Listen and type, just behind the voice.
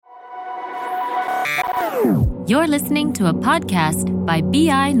You're listening to a podcast by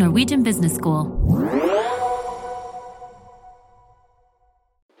BI Norwegian Business School.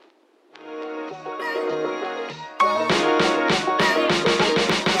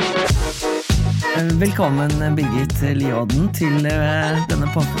 Velkommen Birgit Liodden til denne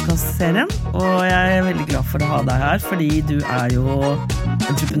podcast-serien, og jeg veldig glad for å ha deg her, fordi du jo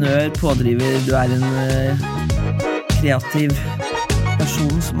entreprenør, pådriver, du en kreativ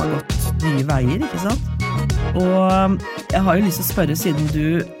person som har gått nye veier, ikke sant? Og jeg har jo lyst til å spørre, siden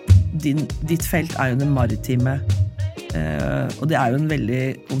ditt felt jo det maritime, og det jo en veldig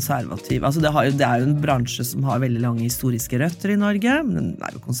konservativ, altså det jo en bransje som har veldig lange historiske røtter i Norge, men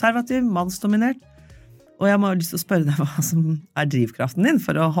den jo konservativ, mannsdominert. Og jeg må ha lyst til å spørre deg hva som drivkraften din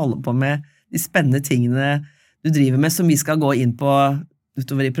for å holde på med de spennende tingene du driver med, som vi skal gå inn på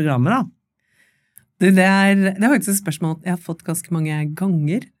utover i programmet, da. Det faktisk et spørsmål jeg har fått ganske mange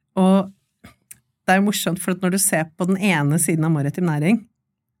ganger, og det jo morsomt, for at når du ser på den ene siden av maritim næring,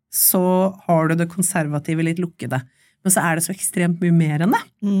 så har du det konservative litt lukkede, men så det så ekstremt mye mer enn det,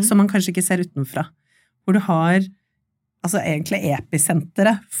 som man kanskje ikke ser utenfra, hvor du har altså egentlig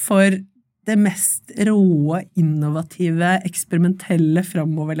episenteret for det mest råe, innovative, eksperimentelle,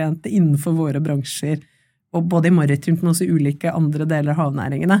 fremoverlente innenfor våre bransjer, og både i maritimt, men også i ulike andre deler av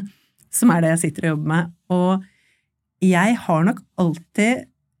havnæringene, som det jeg sitter og jobber med. Og jeg har nok alltid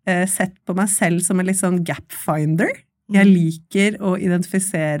sett på meg selv som en litt sånn gap finder. Jeg liker å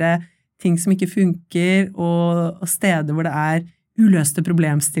identifisere ting som ikke funker, og steder hvor det uløste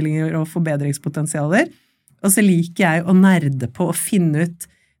problemstillinger og forbedringspotensialer. Og så liker jeg å nerde på å finne ut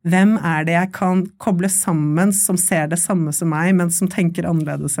hvem det jeg kan koble sammen som ser det samme som meg, men som tenker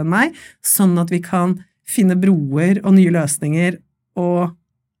annerledes enn meg, sånn at vi kan finne broer og nye løsninger og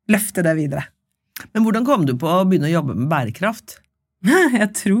løfte det videre. Men hvordan kom du på å begynne å jobbe med bærekraft? Jeg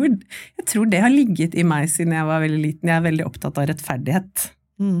tror det har ligget i meg siden jeg var veldig liten. Jeg veldig opptatt av rettferdighet.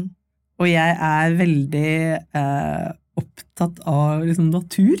 Og jeg veldig opptatt av liksom,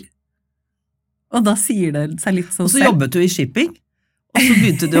 natur. Og da sier det seg litt sånn selv. Og så jobbet du i shipping? Og så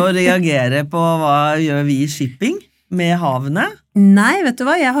begynte du å reagere på hva gjør vi i shipping med havene? Nei, vet du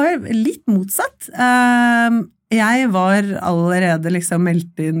hva? Jeg har litt motsatt. Jeg var allerede liksom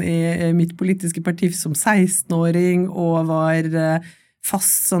meldt inn i mitt politiske parti som 16-åring, og var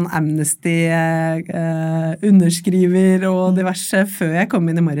fast sånn Amnesty underskriver og diverse før jeg kom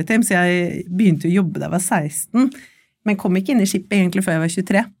inn i maritim, så jeg begynte å jobbe da jeg var 16, men kom ikke inn i shipping egentlig før jeg var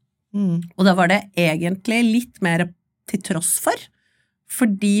 23. Og da var det egentlig litt mer til tross for,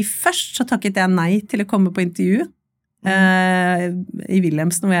 fordi først så takket jeg nei til å komme på intervju i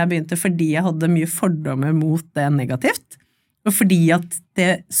Wilhelmsen hvor jeg begynte, fordi jeg hadde mye fordommer mot det negativt, og fordi at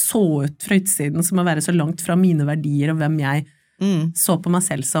det så ut fra utsiden som å være så langt fra mine verdier og hvem jeg så på meg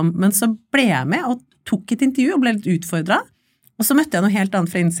selv som. Men så ble jeg med og tok et intervju og ble litt utfordret, og så møtte jeg noe helt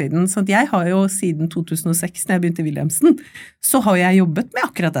annet fra innsiden, så jeg har jo siden 2006, når jeg begynte i Wilhelmsen, så har jeg jobbet med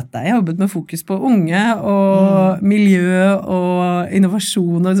akkurat dette. Jeg har jobbet med fokus på unge og miljø og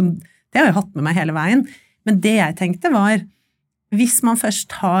innovasjon, og liksom, det har jeg hatt med meg hele veien. Men det jeg tenkte var, hvis man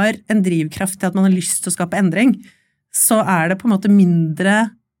først har en drivkraft til at man har lyst til å skape endring, så det på en måte mindre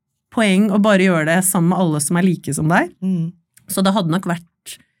poeng å bare gjøre det sammen med alle som like som deg. Så det hadde nok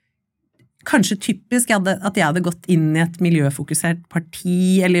vært kanskje typisk at jeg hadde gått inn i et miljøfokusert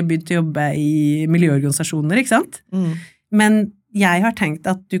parti, eller begynt å jobbe i miljøorganisasjoner, ikke sant? Men jeg har tenkt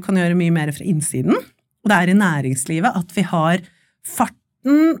at du kan gjøre mye mer fra innsiden, og det i næringslivet at vi har farten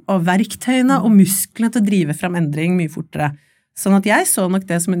og verktøyene og musklene til å drive frem endring mye fortere. Sånn at jeg så nok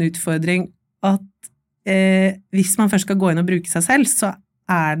det som en utfordring at hvis man først skal gå inn og bruke seg selv, så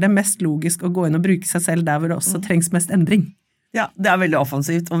det mest logisk å gå inn og bruke seg selv der hvor det også trengs mest endring. Ja, det veldig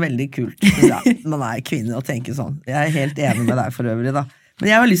offensivt og veldig kult. Ja, man kvinne og tenker sånn. Jeg helt enig med deg for øvrig da. Men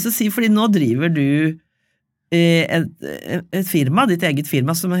jeg har lyst til å si, fordi nå driver du et firma, ditt eget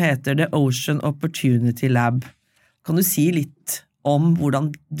firma, som heter The Ocean Opportunity Lab. Kan du si litt om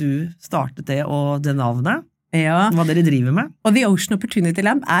hvordan du startet det og det navnet? Ja. Hva dere driver med? Og The Ocean Opportunity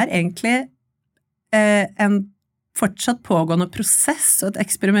Lab egentlig en fortsatt pågående prosess og et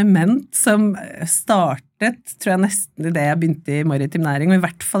eksperiment som startet, tror jeg nesten i det jeg begynte i maritim næring, og i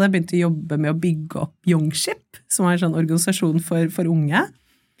hvert fall jeg begynte å jobbe med å bygge opp Youngship, som en sånn organisasjon for unge.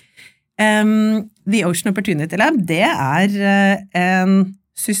 The Ocean Opportunity Lab, det en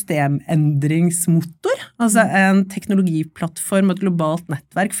systemendringsmotor, altså en teknologiplattform og et globalt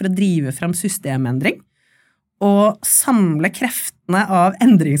nettverk for å drive frem systemendring, og samle kreftene av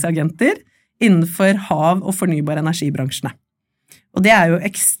endringsagenter innenfor hav- og fornybar energibransjene. Og det jo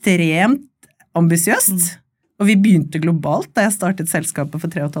ekstremt ambisiøst, Og vi begynte globalt. Da jeg startet selskapet for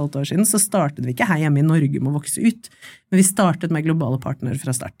 3,5 år siden, så startet vi ikke her hjemme i Norge med å vokse ut, men vi startet med globale partnere fra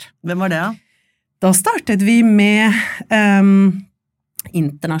start. Hvem var det da? Da startet vi med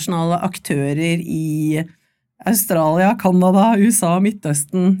internasjonale aktører i Australia, Kanada, USA,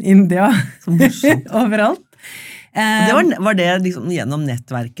 Midtøsten, India, overalt. Var det liksom gjennom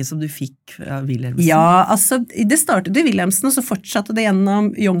nettverket som du fikk fra Wilhelmsen? Ja, altså det startet i Wilhelmsen, og så fortsatte det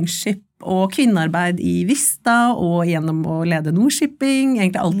gjennom Youngship og kvinnearbeid i Vista, og gjennom å lede Nordshipping,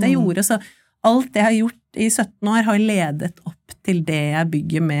 egentlig alt jeg gjorde. Så alt det jeg har gjort i 17 år har ledet opp til det jeg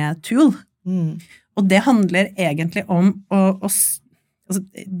bygger med Tool. Og det handler egentlig om altså,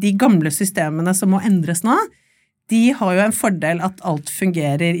 de gamle systemene som må endres nå, de har jo en fordel at alt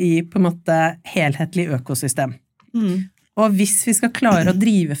fungerer i på en måte helhetlig økosystem. Og hvis vi skal klare å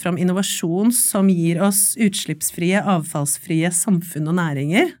drive fram innovasjon som gir oss utslippsfrie, avfallsfrie samfunn og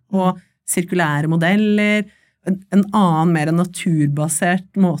næringer, og sirkulære modeller, en annen, mer naturbasert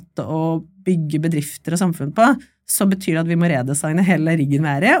måte å bygge bedrifter og samfunn på, så betyr det at vi må redesigne hele riggen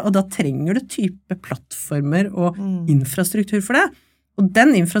være, og da trenger du type plattformer og infrastruktur for det. Og den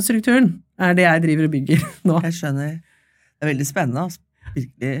infrastrukturen det jeg driver og bygger nå. Jeg skjønner. Det veldig spennende,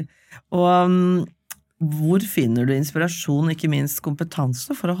 virkelig. Og hvor finner du inspirasjon, ikke minst kompetanse,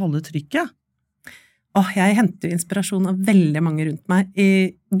 for å holde trykket? Jeg henter inspirasjon av veldig mange rundt meg.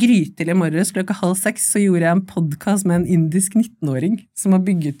 I grytidlig morges 5:30 så gjorde jeg en podcast med en indisk 19-åring som har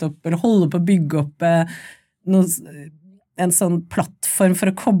bygget opp, eller holder på å bygge opp en sånn plattform for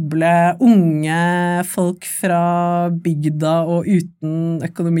å koble unge folk fra bygda og uten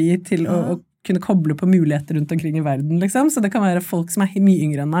økonomi til å kunne koble på muligheter rundt omkring i verden, liksom. Så det kan være folk som mye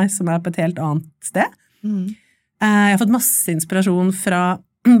yngre enn meg, som på et helt annet sted. Jeg har fått masse inspirasjon fra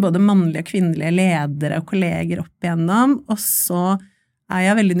både mannlige og kvinnelige ledere og kolleger opp igjennom, og så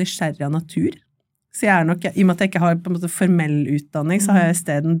jeg veldig nysgjerrig av natur. Så jeg nok, i og med at jeg ikke har på en måte formell utdanning, så har jeg i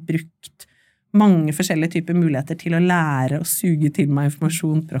stedet brukt mange forskjellige typer muligheter til å lære og suge til meg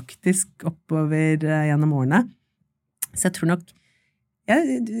informasjon praktisk oppover gjennom årene. Så jeg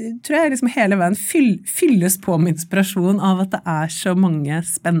tror jeg liksom hele veien fylles på med inspirasjon av at det så mange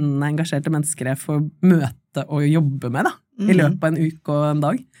spennende, engasjerte mennesker jeg får møte og jobbe med da, i løpet av en uke og en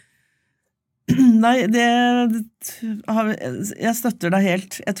dag. Nei, jeg støtter deg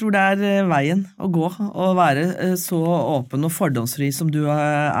helt. Jeg tror det veien å gå, å være så åpen og fordomsfri som du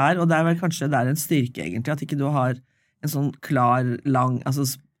og det vel kanskje en styrke egentlig, at ikke du har en sånn klar, lang, altså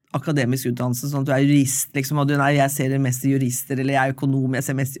akademisk utdannelse, sånn at du jurist, liksom, og jeg ser mest jurister, eller jeg økonom, jeg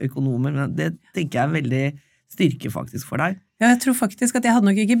ser mest økonomer, men det tenker jeg veldig styrke faktisk for deg. Ja, jeg tror faktisk at jeg hadde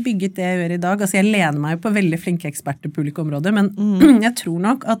nok ikke bygget det jeg gjør i dag. Altså, jeg lener meg jo på veldig flinke eksperter på ulike områder, men jeg tror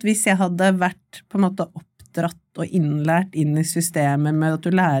nok at hvis jeg hadde vært på en måte oppdratt og innlært inn i systemet med at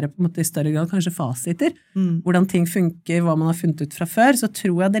du lærer på en måte i større grad kanskje fasiter, hvordan ting funker, hva man har funnet ut fra før, så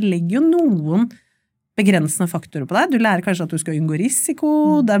tror jeg det legger jo noen begrensende faktorer på deg. Du lærer kanskje at du skal unngå risiko,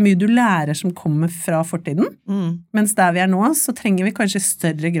 det mye du lærer som kommer fra fortiden, mens der vi nå, så trenger vi kanskje i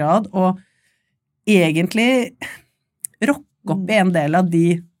større grad å egentlig rokke opp i en del av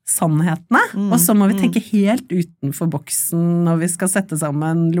de sannhetene, og så må vi tenke helt utenfor boksen når vi skal sette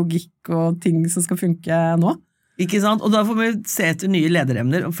sammen logikk og ting som skal funke nå. Ikke sant? Og da får vi se etter nye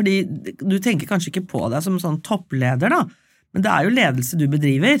lederemner, fordi du tenker kanskje ikke på deg som sånn toppleder da, men det jo ledelse du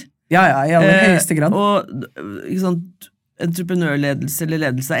bedriver. Ja, i aller høyeste grad. Og ikke sant, entreprenørledelse eller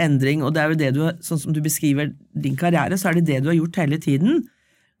ledelse av endring, og det jo det du, sånn som du beskriver din karriere, så det det du har gjort hele tiden.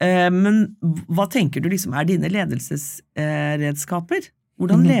 Men hva tenker du liksom dine ledelsesredskaper?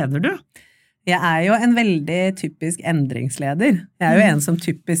 Hvordan leder du? Jeg jo en veldig typisk endringsleder. Jeg jo en som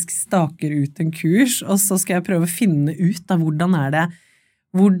typisk staker ut en kurs, og så skal jeg prøve å finne ut av hvordan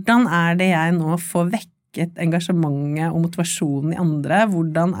det jeg nå får vekket engasjementet og motivasjonen i andre,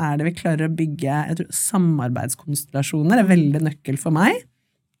 hvordan det vi klarer å bygge samarbeidskonstellasjoner, veldig nøkkel for meg.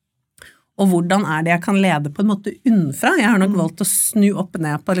 Og hvordan det jeg kan lede på en måte unnfra? Jeg har nok valgt å snu opp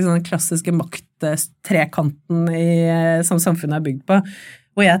ned på liksom den klassiske makttrekanten som samfunnet bygd på.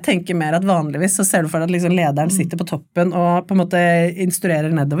 Og jeg tenker mer at vanligvis så ser du for deg at liksom lederen sitter på toppen og på en måte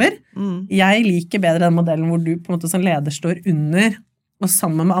instruerer nedover. Jeg liker bedre den modellen hvor du på en måte som leder står under, og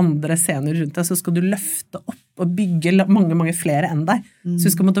sammen med andre seniorer rundt deg, så skal du løfte opp og bygge mange, mange flere enn deg. Så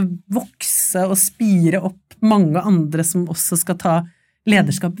du skal på en måte vokse og spire opp mange andre som også skal ta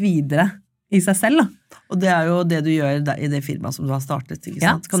lederskap videre i seg selv da. Og det jo det du gjør i det firmaet som du har startet, ikke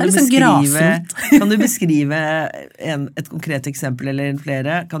sant? Ja, så kan du beskrive et konkret eksempel eller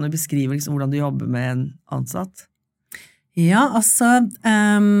flere? Kan du beskrive liksom hvordan du jobber med en ansatt? Ja, altså,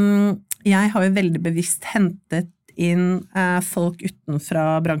 jeg har jo veldig bevisst hentet inn folk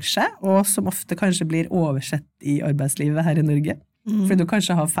utenfra bransje, og som ofte kanskje blir oversett i arbeidslivet her i Norge. Fordi du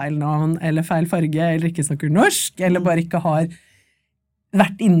kanskje har feil navn, eller feil farge, eller ikke snakker norsk, eller bare ikke har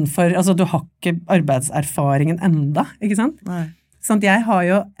vært innenfor, altså du har ikke arbeidserfaringen enda, ikke sant? Nei. Sånn at jeg har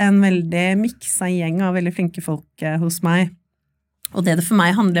jo en veldig miksa gjeng av veldig flinke folk hos meg, og det for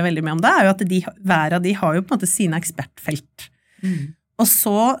meg handler veldig mye om det, jo at hver av de har jo på en måte sine ekspertfelt. Og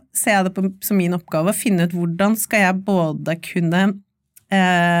så ser jeg det som min oppgave å finne ut hvordan skal jeg både kunne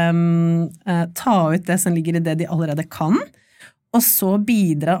ta ut det som ligger i det de allerede kan, og så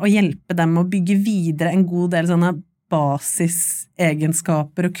bidra og hjelpe dem å bygge videre en god del sånne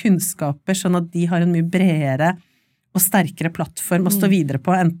basisegenskaper og kunnskaper, sånn at de har en mye bredere og sterkere plattform å stå videre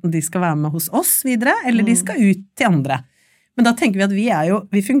på, enten de skal være med hos oss videre, eller de skal ut til andre. Men da tenker vi at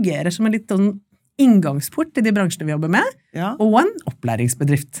vi fungerer som en litt sånn inngangsport til de bransjene vi jobber med, og en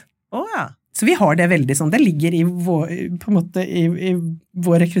opplæringsbedrift. Så vi har det veldig sånn, det ligger i vår, på en måte, i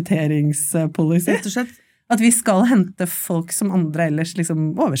vår rekrutteringspolicy. Rett og slett. At vi skal hente folk som andre ellers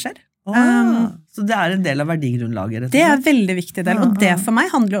liksom overser. Så det en del av verdigrunnlaget, rett og slett? Det en veldig viktig del, og det for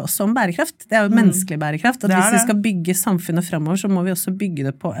meg handler jo også om bærekraft. Det jo menneskelig bærekraft, at hvis vi skal bygge samfunnet fremover, så må vi også bygge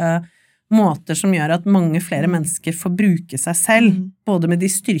det på måter som gjør at mange flere mennesker får bruke seg selv, både med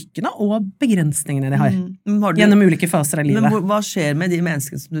de styrkene og begrensningene de har, gjennom ulike faser av livet. Men hva skjer med de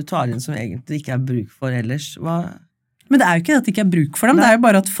menneskene som du tar inn som egentlig ikke bruk for ellers? Men det jo ikke at det ikke bruk for dem, det jo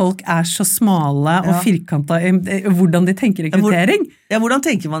bare at folk så smale og firkantet i hvordan de tenker rekruttering. Hvordan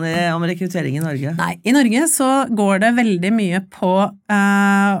tenker man om rekruttering i Norge? Nei, i Norge så går det veldig mye på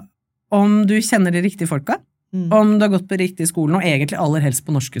om du kjenner de riktige folka, om du har gått på riktig skolen, og egentlig aller helst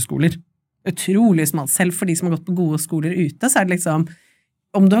på norske skoler. Utrolig smalt, selv for de som har gått på gode skoler ute, så det liksom,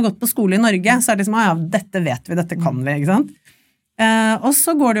 om du har gått på skole i Norge, så det liksom, dette vet vi, dette kan vi, ikke sant? Og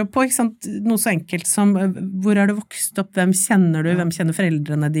så går det jo på, ikke sant, noe så enkelt som, hvor du vokst opp, hvem kjenner du, hvem kjenner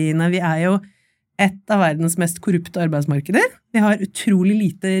foreldrene dine? Vi jo et av verdens mest korrupte arbeidsmarkeder. Vi har utrolig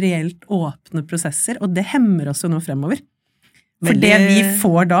lite reelt åpne prosesser, og det hemmer oss jo nå fremover. For det vi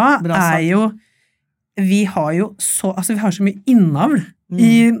får da jo, vi har så mye innavl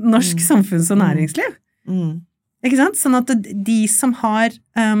i norsk samfunns- og næringsliv. Ikke sant? Sånn at de som har,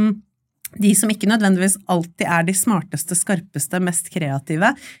 de som ikke nødvendigvis alltid de smarteste, skarpeste, mest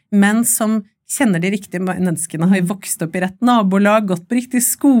kreative, men som kjenner de riktige menneskene, har vokst opp i rett nabolag, gått på riktig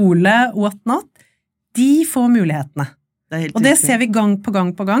skole, what not, de får mulighetene. Og det ser vi gang på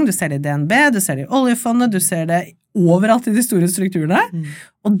gang på gang. Du ser det i DNB, du ser det i oljefondet, du ser det overalt i de store strukturene,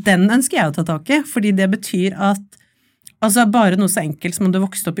 og den ønsker jeg å ta tak i, fordi det betyr at bare noe så enkelt som om du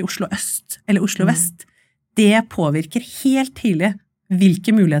vokste opp i Oslo Øst eller Oslo Vest, det påvirker helt tidlig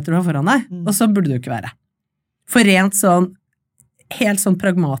hvilke muligheter du har foran deg, og så burde du ikke være. For rent sånn, helt sånn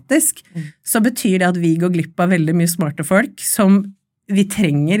pragmatisk, så betyr det at vi går glipp av veldig mye smarte folk som vi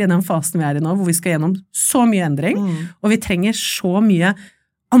trenger i den fasen vi i nå, hvor vi skal gjennom så mye endring, og vi trenger så mye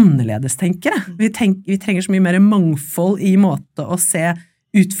annerledes tenkere. Vi trenger så mye mer mangfold i måte å se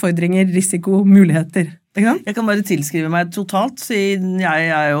utfordringer, risiko, muligheter. Jeg kan bare tilskrive meg totalt, siden jeg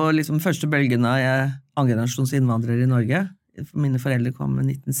jo liksom første bølgen av andregenerasjons innvandrere i Norge. Mine foreldre kom i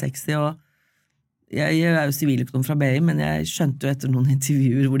 1960, og jeg jo siviløkonom fra BI, men jeg skjønte jo etter noen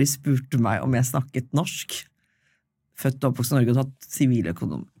intervjuer hvor de spurte meg om jeg snakket norsk. Født og oppvokst i Norge og tatt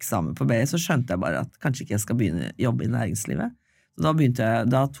siviløkonomeksamen på BI, så skjønte jeg bare at kanskje ikke jeg skal begynne å jobbe i næringslivet. Så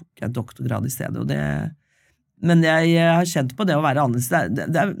da tok jeg doktorgrad i stedet, og men jeg har kjent på det å være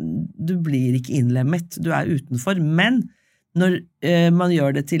annerledes. Du blir ikke innlemmet, du utenfor, men når man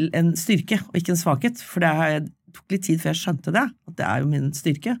gjør det til en styrke og ikke en svakhet, for det tok litt tid før jeg skjønte det, at det jo min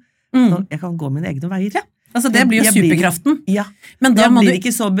styrke, så jeg kan gå mine egne veier. Ja. Altså det blir jo superkraften. Men da blir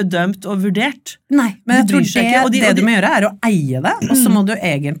ikke så bedømt og vurdert. Nei, men jeg tror det du må gjøre å eie det, og så må du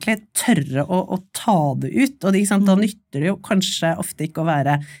egentlig tørre å ta det ut, og da nytter det jo kanskje ofte ikke å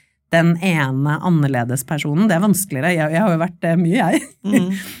være den ene annerledes personen. Det vanskeligere. Jeg har jo vært det mye,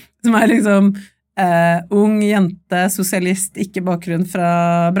 som liksom ung jente, sosialist, ikke bakgrunn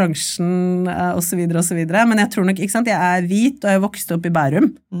fra bransjen, og så videre, og så videre. Men jeg tror nok, ikke sant, jeg hvit, og jeg vokste opp i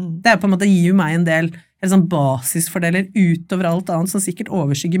Bærum. Det på en måte gir jo meg en del sånn basisfordeler utover alt annet, som sikkert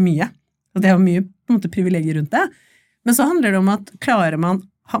overskygger mye. Og det jo mye på en måte privilegier rundt det. Men så handler det om at har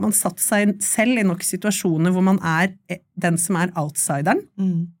man satt seg selv i nok situasjoner hvor man den som outsideren,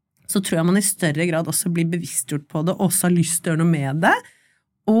 så tror jeg man i større grad også blir bevisstgjort på det, og også har lyst til å gjøre noe med det,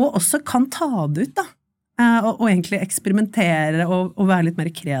 og også kan ta det ut da, og egentlig eksperimentere og være litt mer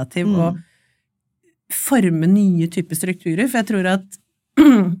kreativ, og forme nye typer strukturer, for jeg tror at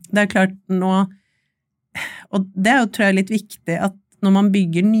det klart nå, og det jo tror jeg litt viktig, at når man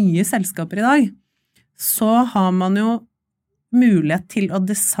bygger nye selskaper i dag, så har man jo mulighet til å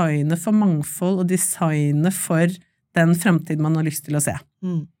designe for mangfold og designe for den fremtiden man har lyst til å se.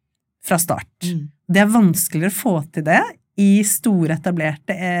 Fra start. Det vanskeligere å få til det i store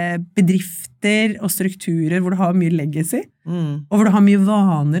etablerte bedrifter og strukturer hvor du har mye legacy, og hvor du har mye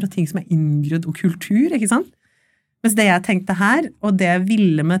vaner og ting som inngrodd og kultur, ikke sant? Mens det jeg tenkte her, og det jeg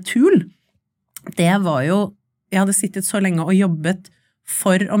ville med Tool, det var jo, jeg hadde sittet så lenge og jobbet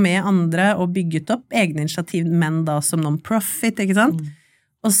for og med andre og bygget opp egne initiativ, men da som non-profit, ikke sant?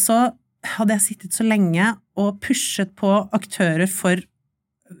 Og så hadde jeg sittet så lenge og pushet på aktører for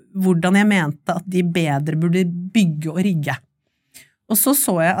hvordan jeg mente at de bedre burde bygge og rigge. Og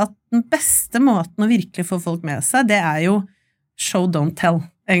så jeg at den beste måten å virkelig få folk med seg, det jo show, don't tell,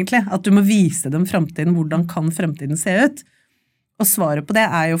 egentlig. At du må vise dem fremtiden, hvordan kan fremtiden se ut? Og svaret på det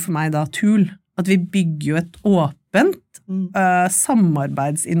jo for meg da Tool, at vi bygger jo et åpent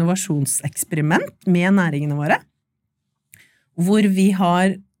samarbeidsinnovasjonseksperiment med næringene våre, hvor vi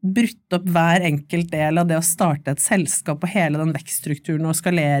har brutt opp hver enkelt del av det å starte et selskap og hele den vekststrukturen og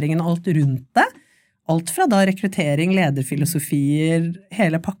skaleringen og alt rundt det. Alt fra da rekruttering, lederfilosofier,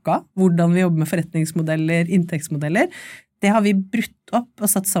 hele pakka, hvordan vi jobber med forretningsmodeller, inntektsmodeller, det har vi brutt opp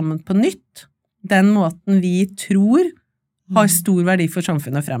og satt sammen på nytt. Den måten vi tror har stor verdi for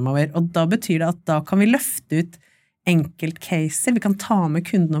samfunnet fremover, og da betyr det at da kan vi løfte ut enkeltcaser, vi kan ta med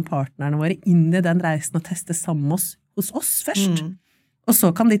kundene og partnerne våre inn i den reisen og teste sammen hos oss først. Og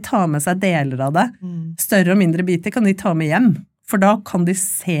så kan de ta med seg deler av det. Større og mindre biter kan de ta med hjem, for da kan de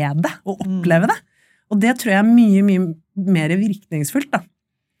se det og oppleve det. Og det tror jeg mye, mye mer virkningsfullt da.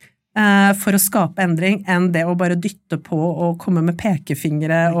 For å skape endring enn det å bare dytte på og komme med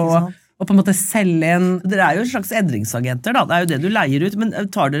pekefingre og på en måte selge inn. Dere jo en slags endringsagenter da, det jo det du leier ut, men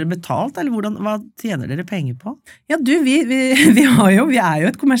tar dere betalt, eller hva tjener dere penger på? Ja, vi er jo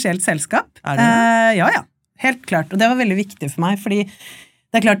et kommersielt selskap. Det? Ja, helt klart, og det var veldig viktig for meg, fordi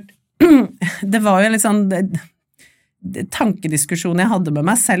det klart, det var jo litt sånn tankediskusjon jeg hadde med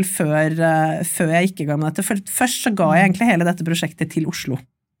meg selv før jeg gikk i gang med dette, for først så ga jeg egentlig hele dette prosjektet til Oslo.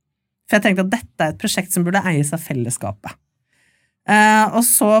 For jeg tenkte at dette et prosjekt som burde eies av fellesskapet. Og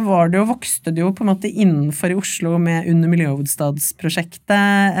så vokste det jo på en måte innenfor i Oslo med under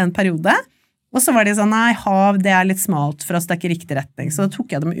miljøhovedstadsprosjektet en periode, og så var de sånn, nei, hav, det litt smalt for oss, det ikke riktig retning, så da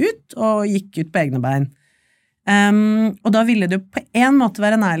tok jeg dem ut og gikk ut på egne bein. Og da ville det jo på en måte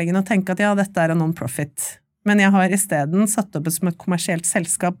være nærliggende å tenke at ja, dette en non-profit, men jeg har i stedet satt opp det som et kommersielt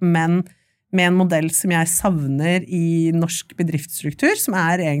selskap, men med en modell som jeg savner i norsk bedriftsstruktur, som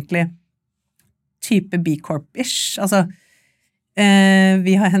egentlig type B-Corp-ish, altså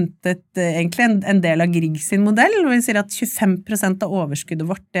vi har hentet egentlig en del av Grieg sin modell, hvor vi sier at 25% av overskuddet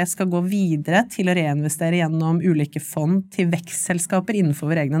vårt det skal gå videre til å reinvestere gjennom ulike fond til vekstselskaper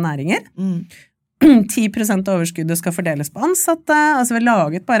innenfor våre egne næringer. 10% av overskuddet skal fordeles på ansatte, altså vi har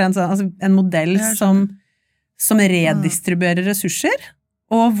laget bare en modell som redistribuerer ressurser,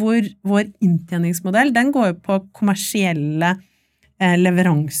 og hvor vår inntjeningsmodell, den går jo på kommersielle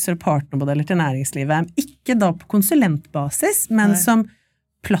leveranser og partnermodeller til næringslivet. Ikke da på konsulentbasis, men som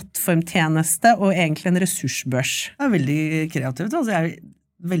plattformtjeneste og egentlig en ressursbørs. Det veldig kreativt, altså jeg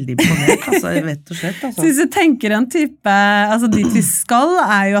veldig imponert, altså, rett og slett. Altså. Så hvis du tenker en type, altså dit vi skal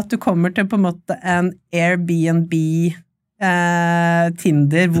jo at du kommer til på en måte en Airbnb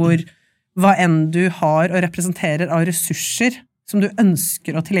Tinder, hvor hva enn du har og representerer av ressurser som du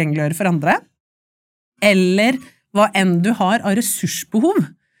ønsker å tilgjengeliggjøre for andre, eller hva enn du har av ressursbehov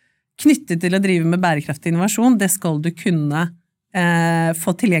knyttet til å drive med bærekraftig innovasjon, det skal du kunne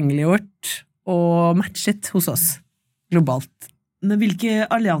få tilgjengeliggjort og matchet hos oss globalt. Men hvilke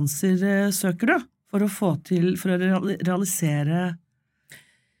allianser søker du for å realisere?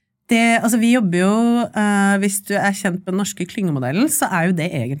 Altså vi jobber jo, hvis du kjent med den norske klyngemodellen, så jo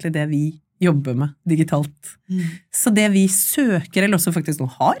det egentlig det vi jobber med digitalt. Så det vi søker, eller også faktisk nå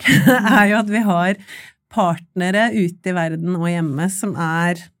har, jo at vi har partnere ute i verden og hjemme som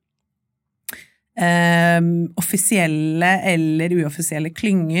offisielle eller uoffisielle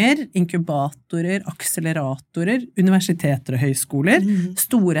klynger, inkubatorer, akseleratorer, universiteter og høyskoler,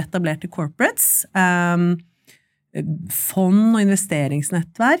 store etablerte corporates, fond og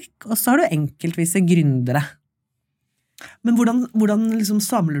investeringsnettverk, og så har du enkeltvise gründere. Men hvordan liksom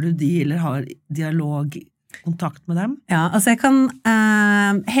samler du de, eller har dialog, kontakt med dem? Ja, altså jeg kan,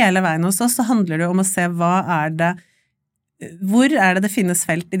 hele veien hos oss så handler det om å se hvor det finnes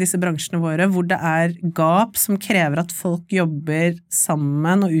felt i disse bransjene våre, hvor det gap som krever at folk jobber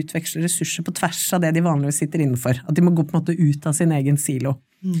sammen og utveksler ressurser på tvers av det de vanligvis sitter innenfor. At de må gå på en måte ut av sin egen silo.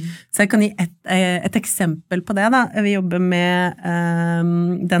 Så jeg kan gi et eksempel på det da. Vi jobber med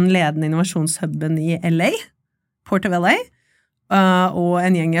den ledende innovasjonshubben i LA, Port of LA, og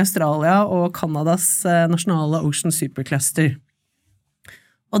en gjeng i Australia og Kanadas nasjonale Ocean Supercluster.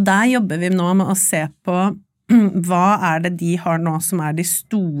 Og der jobber vi nå med å se på hva det de har nå som de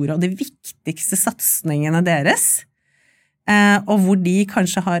store og de viktigste satsningene deres, og hvor de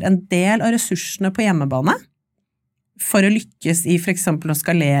kanskje har en del av ressursene på hjemmebane for å lykkes i for eksempel å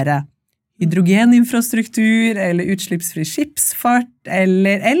skalere hydrogeninfrastruktur, eller utslippsfri skipsfart,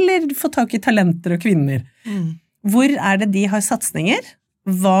 eller få tak i talenter og kvinner. Hvor det de har satsninger?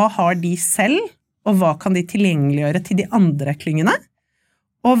 Hva har de selv, og hva kan de tilgjengeliggjøre til de andre klyngene?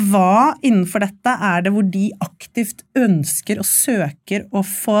 Og hva innenfor dette det hvor de aktivt ønsker og søker å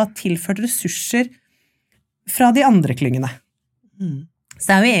få tilført ressurser fra de andre klyngene.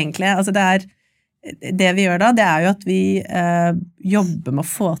 Så det jo egentlig, altså det vi gjør da, det jo at vi jobber med å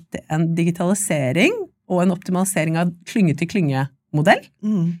få til en digitalisering og en optimalisering av klynge-til-klynge-modell,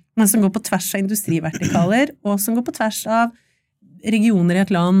 men som går på tvers av industrivertikaler, og som går på tvers av regioner i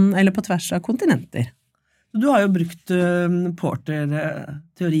et land, eller på tvers av kontinenter. Du har jo brukt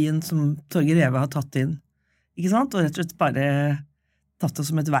Porter-teorien som Torger Reve har tatt inn, ikke sant? Og rett og slett bare tatt det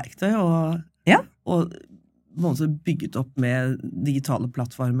som et verktøy, og bygget opp med digitale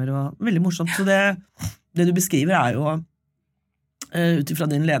plattformer, og veldig morsomt. Så det du beskriver jo, utifra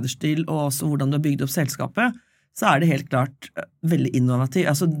din lederstil, og også hvordan du har bygd opp selskapet, så det helt klart veldig innovativt.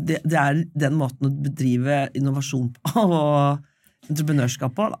 Altså det den måten å bedrive innovasjon på, og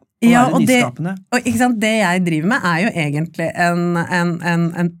entreprenørskap på, da. Og nyskapende. Og ikke sant, det jeg driver med jo egentlig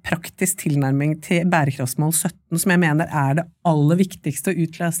en praktisk tilnærming til bærekraftsmål 17, som jeg mener det aller viktigste og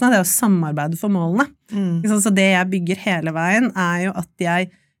utløsende, det å samarbeide for målene. Så det jeg bygger hele veien jo at jeg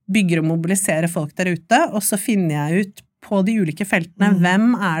bygger og mobiliserer folk der ute, og så finner jeg ut på de ulike feltene,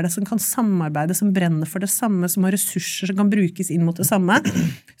 hvem det som kan samarbeide, som brenner for det samme, som har ressurser som kan brukes inn mot det samme,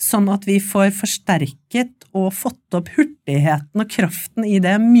 sånn at vi får forsterket og fått opp hurtigheten og kraften i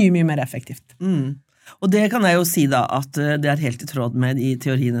det mye, mye mer effektivt. Og det kan jeg jo si da, at det helt i tråd med de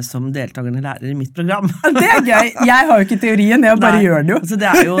teoriene som deltakerne lærer i mitt program. Det gøy! Jeg har jo ikke teorien, jeg bare gjør det jo. Altså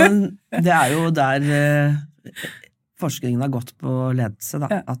det jo der forskningen har gått på ledelse,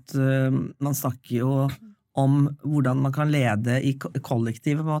 da, at man snakker jo om hvordan man kan lede i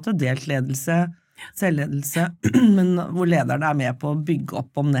kollektive måter, delt ledelse, selvledelse, men hvor lederen med på å bygge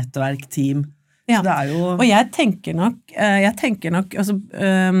opp om nettverk, team. Så det jo... Og jeg tenker nok altså,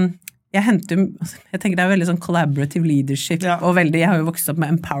 jeg tenker det veldig sånn collaborative leadership, og veldig, jeg har jo vokst opp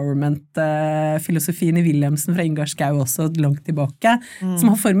med empowerment-filosofien i Wilhelmsen fra Ingar Skau også langt tilbake, som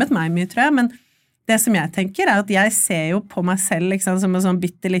har formet meg mye, tror jeg, men det som jeg tenker at jeg ser jo på meg selv liksom, som en sånn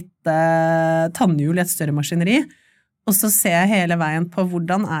bittelitte tannhjul i et større maskineri, og så ser jeg hele veien på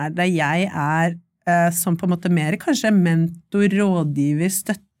hvordan det jeg som på en måte mer kanskje mentor, rådgiver,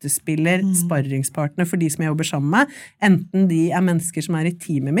 støttespiller, sparringspartner for de som jeg jobber sammen med, enten de mennesker som i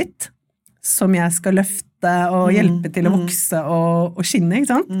teamet mitt, som jeg skal løfte og hjelpe til å vokse og skinne,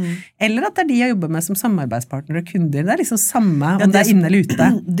 ikke sant? Eller at det de jeg jobber med som samarbeidspartner og kunder, det liksom samme om det inne eller ute.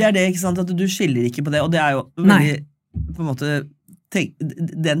 Det det, ikke sant? At du skiller ikke på det, og det jo veldig, på en måte,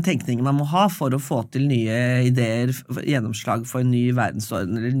 den tenkningen man må ha for å få til nye ideer, gjennomslag for en ny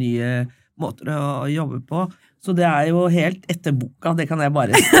verdensorden, eller nye måter å jobbe på. Så det jo helt etter boka, det kan jeg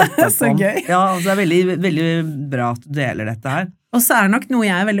bare støtte på. Så gøy. Ja, det veldig, veldig bra at du deler dette her. Og så nok noe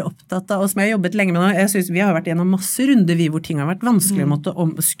jeg veldig opptatt av, og som jeg har jobbet lenge med nå, jeg synes vi har vært gjennom masse runder hvor ting har vært vanskelig, måtte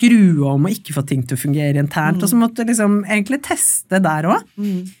skru om og ikke få ting til å fungere internt, og så måtte liksom egentlig teste der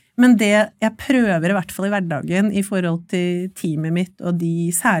også. Men det jeg prøver i hvert fall i hverdagen i forhold til teamet mitt, og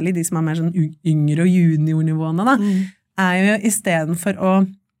særlig de som mer sånn yngre og juniornivåene da, jo i stedet for å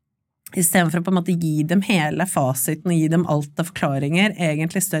på en måte gi dem hele fasiten og gi dem alt av forklaringer,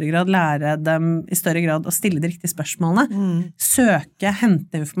 egentlig i større grad lære dem i større grad å stille de riktige spørsmålene, søke,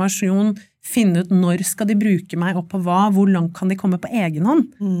 hente informasjon, finne ut når skal de bruke meg og på hva, hvor langt kan de komme på egen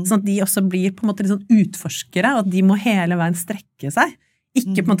hånd, sånn at de også blir på en måte litt sånn utforskere, og at de må hele veien strekke seg,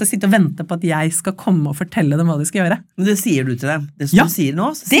 ikke på en måte sitte og vente på at jeg skal komme og fortelle dem hva de skal gjøre. Men det sier du til dem, det som du sier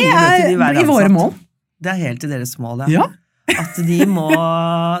nå, så det sier du til de hver ansatt. I våre mål. Det helt i deres mål, ja. At de må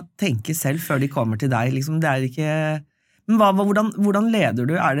tenke selv før de kommer til deg, liksom, det ikke... Men hvordan leder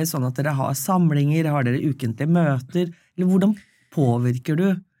du? Det sånn at dere har samlinger, har dere ukentlige møter, eller hvordan påvirker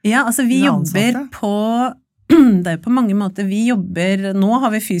du? Ja, altså vi jobber på, det på mange måter, nå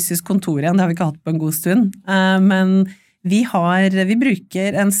har vi fysisk kontor igjen, det har vi ikke hatt på en god stund, men vi bruker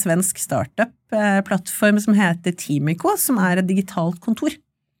en svensk startup-plattform som heter Timiko, som et digitalt kontor,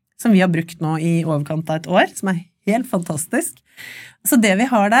 som vi har brukt nå i overkant av et år, som helt fantastisk. Så det vi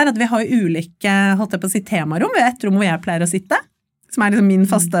har der, at vi har ulike, holdt jeg på å si, temarom. Vi har et rom hvor jeg pleier å sitte, som liksom min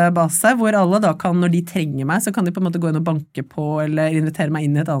faste base, hvor alle da kan, når de trenger meg, så kan de på en måte gå inn og banke på, eller invitere meg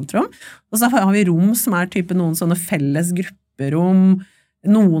inn i et annet rom. Og så har vi rom som type noen sånne felles grupperom,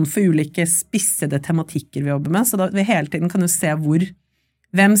 noen for ulike spissede tematikker vi jobber med, så da vi hele tiden kan jo se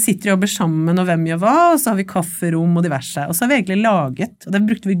hvem sitter og jobber sammen, og hvem gjør hva, og så har vi kafferom og diverse. Og så har vi egentlig laget, og det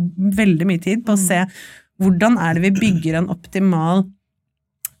brukte vi veldig mye tid på å se, hvordan det vi bygger en optimal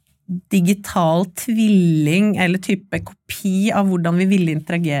digital tvilling eller type kopi av hvordan vi vil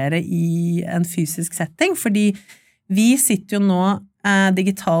interagere i en fysisk setting, fordi vi sitter jo nå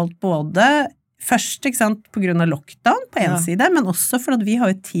digitalt både først, ikke sant, på grunn av lockdown på en side, men også for at vi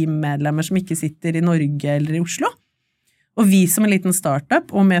har jo teammedlemmer som ikke sitter i Norge eller i Oslo. Og vi som en liten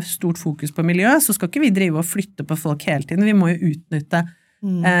startup, og med stort fokus på miljø, så skal ikke vi drive og flytte på folk hele tiden, vi må jo utnytte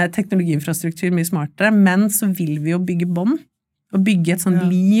teknologiinfrastruktur mye smartere, men så vil vi jo bygge bånd, og bygge et sånn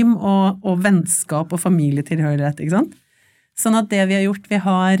lim og vennskap og familietilhørighet, ikke sant? Sånn at det vi har gjort, vi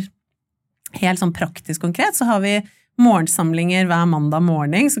har helt sånn praktisk konkret, så har vi morgensamlinger hver mandag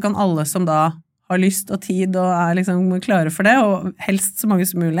morgen, så kan alle som da har lyst og tid og liksom klare for det, og helst så mange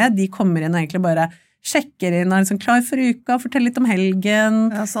som mulig, de kommer inn og egentlig bare sjekker inn, liksom klar for uka, forteller litt om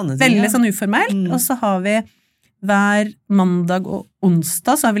helgen, veldig sånn uformelt, og så har vi hver mandag og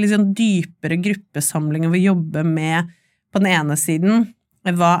onsdag så har vi liksom dypere gruppesamlinger hvor vi jobber med på den ene siden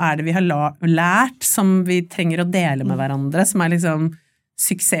hva det vi har lært som vi trenger å dele med hverandre, som liksom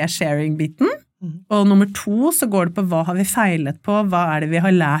success-sharing-biten. Og nummer 2 så går det på hva har vi feilet på, hva det vi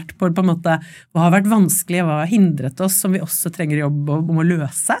har lært på en måte, hva har vært vanskelig, hva har hindret oss som vi også trenger jobb om å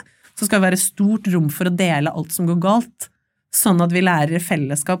løse. Så skal det være stort rom for å dele alt som går galt, sånn at vi lærer i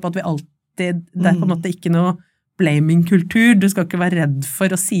fellesskap, at vi alltid, det på en måte ikke noe blaming-kultur, du skal ikke være redd for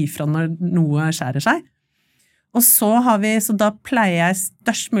å si fra når noe skjærer seg. Og så har vi, så da pleier jeg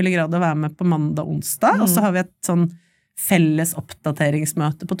størst mulig grad å være med på mandag og onsdag, og så har vi et sånn felles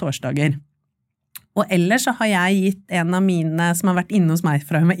oppdateringsmøte på torsdager. Og ellers så har jeg gitt en av mine som har vært inne hos meg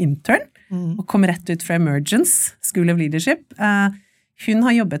fra hun var intern, og kom rett ut fra Emergence, School of Leadership. Hun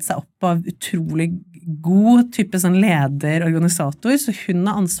har jobbet seg opp av utrolig god type sånn leder, organisator, så hun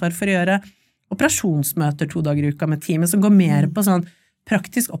har ansvar for å gjøre operasjonsmøter 2 dager i uka med teamet, som går mer på sånn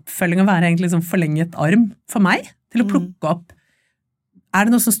praktisk oppfølging og være egentlig sånn forlenget arm for meg, til å plukke opp.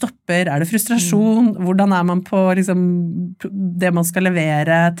 Det noe som stopper? Det frustrasjon? Hvordan man på liksom, det man skal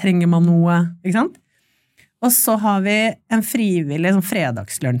levere? Trenger man noe? Ikke sant? Og så har vi en frivillig sånn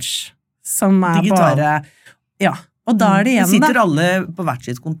fredagslunsj, som digital. Bare, ja, og da det igjen da. Sitter alle på hvert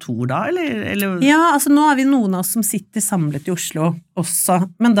sitt kontor da, eller? Ja, altså nå vi noen av oss som sitter samlet i Oslo også,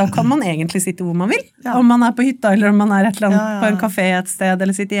 men da kan man egentlig sitte hvor man vil. Ja. Om man på hytta, eller om man et eller annet på en kafé et sted,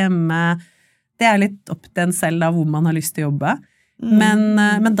 eller sitter hjemme. Det litt opp til en selv da, hvor man har lyst til å jobbe.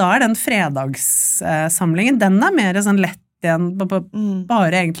 Men da den fredagssamlingen, den mer sånn lett igjen,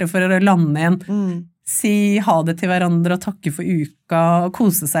 bare egentlig for å lande igjen. Si ha det til hverandre og takke for uka, og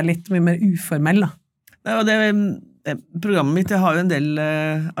kose seg litt mye mer uformell da. Ja, programmet mitt, jeg har jo en del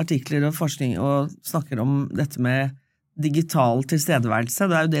artikler og forskning og snakker om dette med digital tilstedeværelse,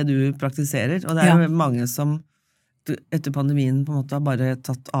 det jo det du praktiserer, og det jo mange som etter pandemien på en måte har bare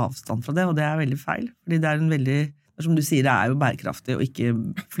tatt avstand fra det, og det veldig feil, fordi det en veldig, som du sier, det jo bærekraftig å ikke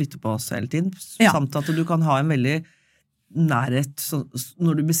flytte på oss hele tiden, samt at du kan ha en veldig nærhet, så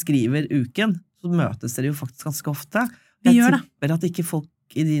når du beskriver uken, så møtes dere jo faktisk ganske ofte. Jeg tipper at ikke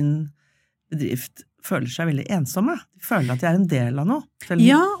folk i din bedrift føler seg veldig ensomme. De føler at de en del av noe.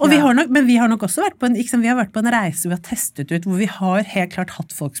 Ja, og vi har nok også vært på en, vi har vært på en reise vi har testet ut, hvor vi har helt klart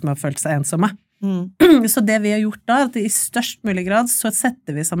hatt folk som har følt seg ensomme. Så det vi har gjort da, at i størst mulig grad så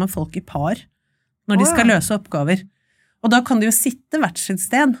setter vi sammen folk i par når de skal løse oppgaver. Og da kan de jo sitte hvert sitt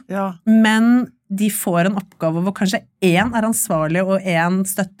sted, men de får en oppgave hvor kanskje en ansvarlig og en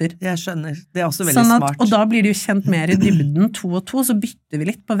støtter. Jeg skjønner, det også veldig smart. Og da blir det jo kjent mer i dybden, 2 og 2, så bytter vi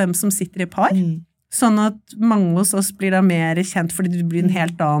litt på hvem som sitter i par. Sånn at mange hos oss blir da mer kjent, fordi det blir en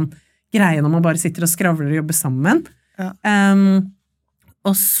helt annen greie når man bare sitter og skravler og jobber sammen.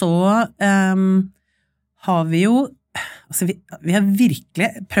 Og så har vi jo, altså vi har virkelig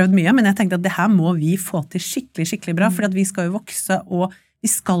prøvd mye, men jeg tenkte at det her må vi få til skikkelig bra, for at vi skal jo vokse, og vi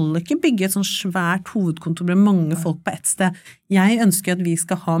skal ikke bygge et sånn svært hovedkontor med mange folk på et sted. Jeg ønsker at vi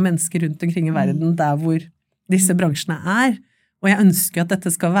skal ha mennesker rundt omkring i verden der hvor disse bransjene og jeg ønsker at dette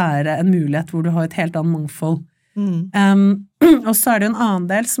skal være en mulighet hvor du har et helt annet mangfold. Og så det jo en annen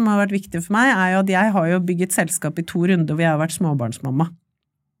del som har vært viktig for meg, jo at jeg har jo bygget selskap i 2 runder hvor jeg har vært småbarnsmamma.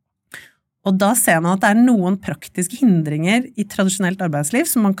 Og da ser man at det noen praktiske hindringer i tradisjonelt arbeidsliv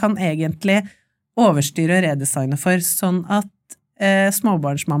som man kan egentlig overstyre og redesigne for, sånn at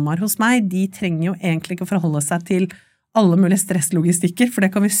småbarnsmammaer hos meg, de trenger jo egentlig ikke forholde seg til alle mulige stresslogistikker, for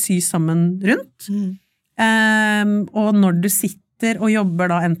det kan vi sy sammen rundt. Og når du sitter og jobber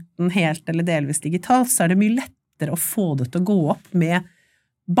da enten helt eller delvis digitalt, så det mye lettere å få det til å gå opp med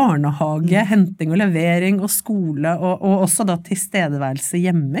barnehage, henting og levering og skole, og også da tilstedeværelse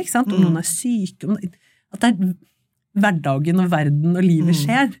hjemme, ikke sant? Om noen syke, at det hverdagen og verden og livet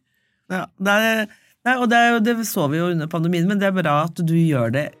skjer. Ja, det så vi jo under pandemien, men det bra at du gjør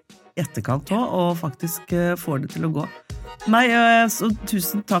det i etterkant også, og faktisk får det til å gå. Så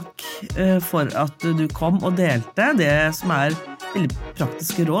tusen takk for at du kom og delte det som veldig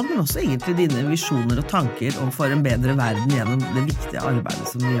praktiske råd, men også egentlig dine visjoner og tanker om for en bedre verden gjennom det viktige arbeidet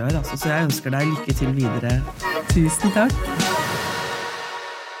som du gjør. Så jeg ønsker deg lykke til videre. Tusen takk.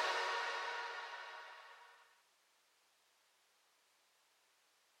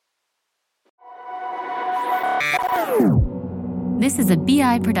 This is a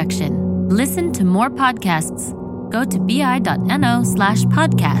BI production. Listen to more podcasts. Go to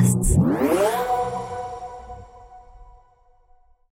bi.no/podcasts.